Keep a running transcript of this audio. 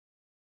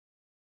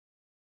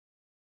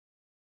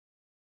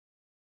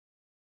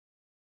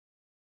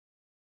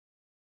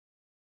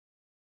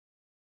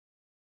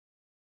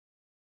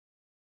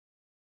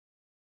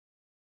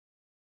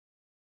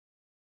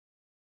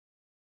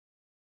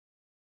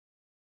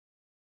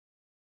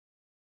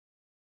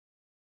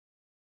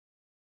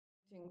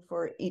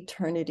For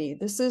eternity.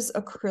 This is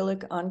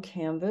acrylic on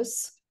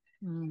canvas.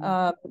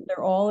 Mm.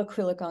 They're all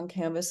acrylic on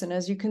canvas. And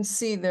as you can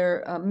see,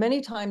 they're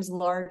many times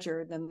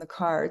larger than the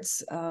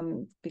cards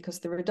because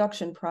the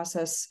reduction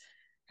process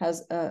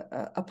has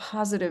a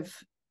positive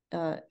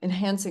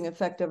enhancing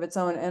effect of its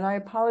own. And I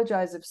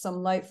apologize if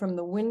some light from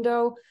the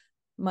window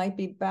might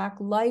be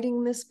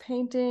backlighting this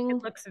painting.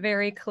 It looks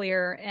very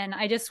clear. And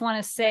I just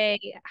want to say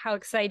how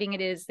exciting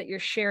it is that you're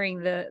sharing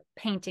the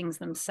paintings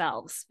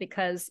themselves,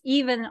 because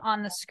even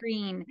on the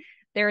screen,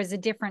 there is a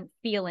different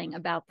feeling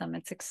about them.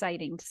 It's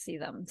exciting to see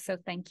them. So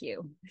thank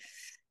you.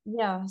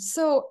 Yeah.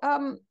 So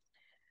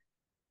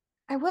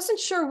I wasn't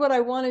sure what I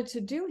wanted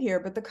to do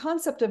here, but the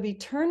concept of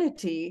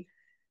eternity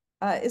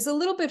is a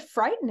little bit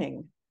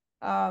frightening.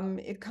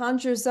 It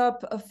conjures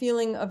up a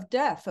feeling of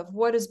death, of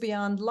what is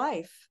beyond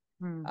life.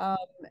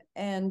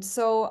 And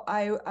so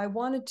I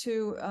wanted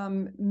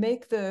to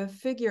make the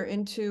figure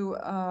into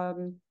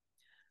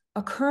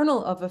a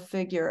kernel of a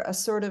figure, a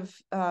sort of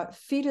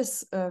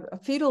fetus, a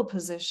fetal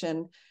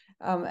position,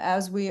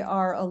 as we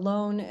are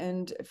alone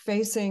and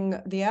facing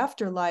the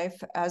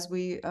afterlife as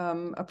we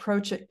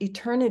approach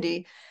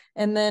eternity.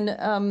 And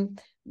then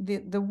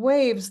the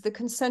waves, the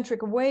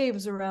concentric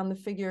waves around the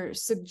figure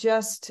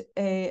suggest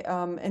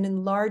an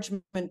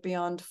enlargement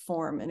beyond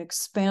form, an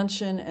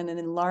expansion and an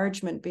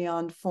enlargement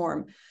beyond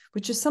form,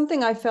 which is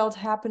something I felt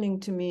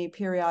happening to me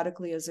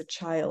periodically as a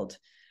child.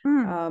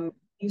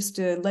 Used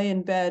to lay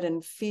in bed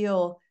and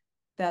feel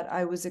that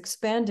I was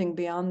expanding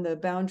beyond the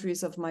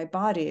boundaries of my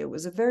body. It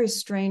was a very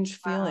strange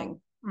feeling.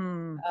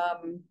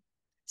 Wow.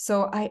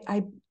 So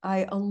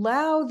I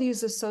allow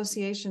these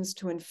associations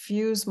to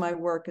infuse my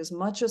work as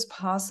much as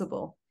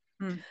possible.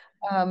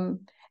 And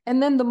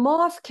then the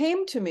moth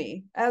came to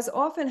me. As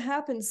often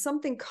happens,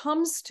 something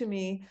comes to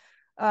me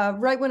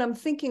right when I'm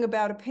thinking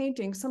about a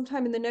painting.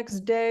 Sometime in the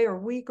next day or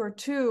week or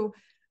two,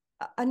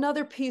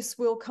 another piece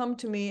will come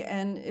to me,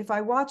 and if I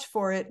watch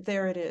for it,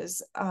 there it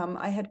is.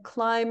 I had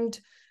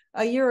climbed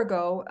a year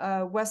ago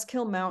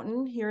Westkill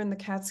Mountain here in the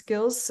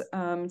Catskills.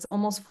 It's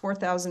almost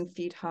 4,000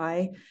 feet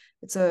high.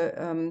 It's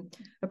a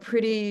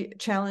pretty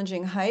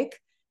challenging hike.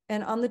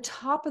 And on the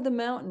top of the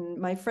mountain,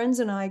 my friends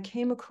and I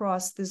came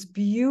across this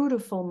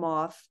beautiful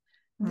moth,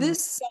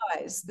 this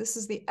size. This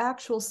is the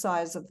actual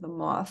size of the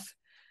moth.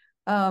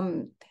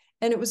 And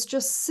it was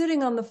just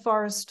sitting on the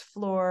forest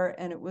floor,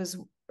 and it was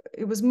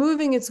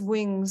moving its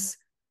wings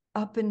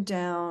up and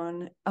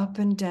down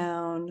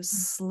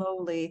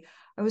slowly.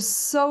 I was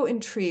so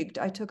intrigued.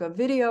 I took a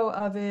video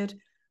of it.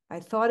 I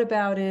thought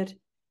about it,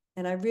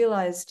 and I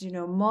realized,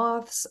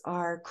 moths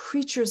are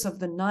creatures of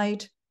the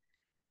night.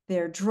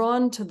 They're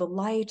drawn to the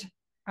light.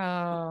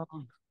 Oh.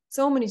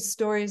 So many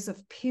stories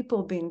of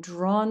people being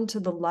drawn to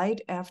the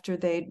light after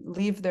they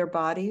leave their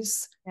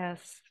bodies.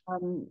 Yes.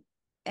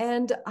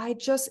 And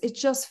it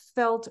just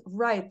felt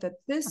right that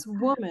this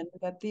woman,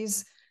 that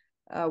these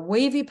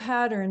wavy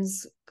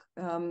patterns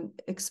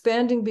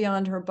expanding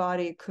beyond her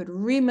body could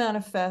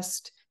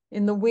remanifest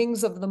in the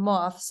wings of the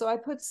moth. So I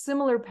put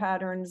similar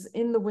patterns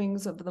in the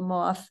wings of the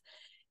moth.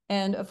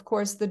 And of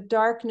course, the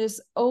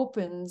darkness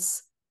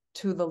opens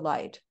to the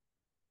light.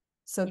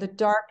 So the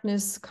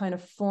darkness kind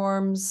of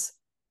forms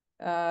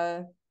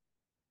an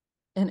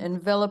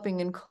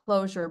enveloping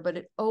enclosure, but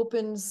it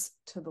opens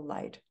to the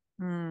light.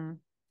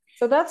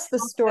 So that's the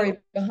story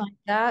behind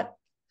that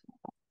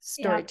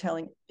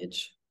storytelling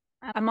image.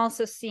 I'm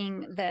also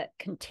seeing the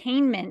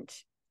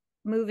containment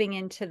moving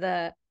into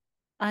the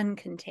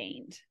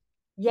uncontained.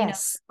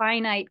 Yes.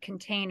 Finite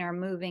container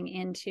moving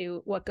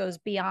into what goes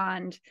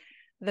beyond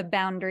the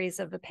boundaries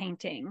of the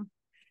painting.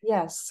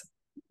 Yes.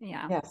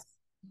 Yeah. Yes.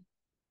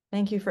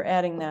 Thank you for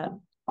adding that.